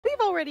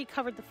already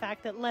covered the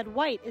fact that lead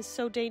white is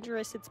so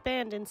dangerous it's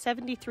banned in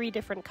 73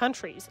 different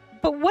countries.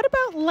 But what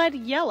about lead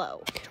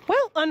yellow?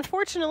 Well,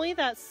 unfortunately,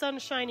 that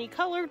sunshiny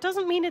color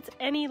doesn't mean it's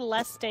any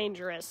less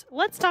dangerous.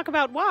 Let's talk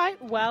about why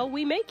while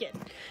we make it.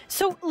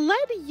 So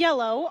lead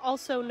yellow,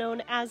 also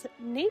known as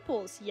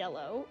Naples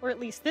yellow, or at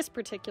least this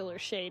particular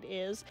shade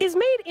is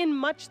made in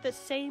much the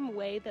same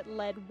way that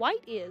lead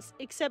white is,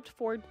 except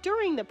for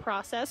during the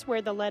process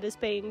where the lead is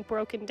being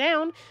broken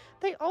down,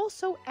 they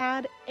also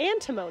add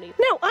antimony.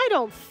 Now, I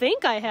don't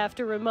think I have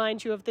to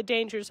remind you of the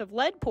dangers of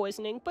lead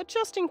poisoning, but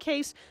just in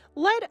case,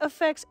 lead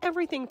affects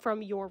everything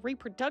from your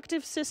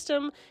reproductive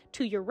system,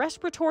 to your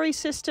respiratory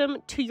system,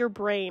 to your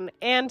brain,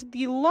 and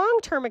the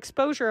long-term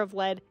exposure of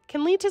lead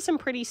can lead to some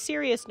pretty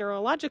serious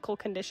neurological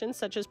conditions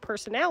such as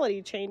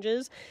personality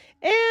changes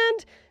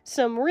and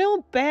some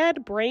real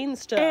bad brain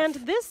stuff. And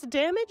this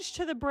damage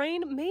to the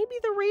brain may be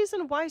the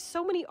reason why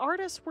so many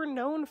artists were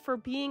known for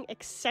being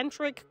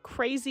eccentric,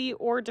 crazy,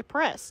 or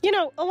depressed. You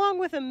know, along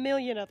with a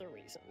million other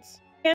reasons.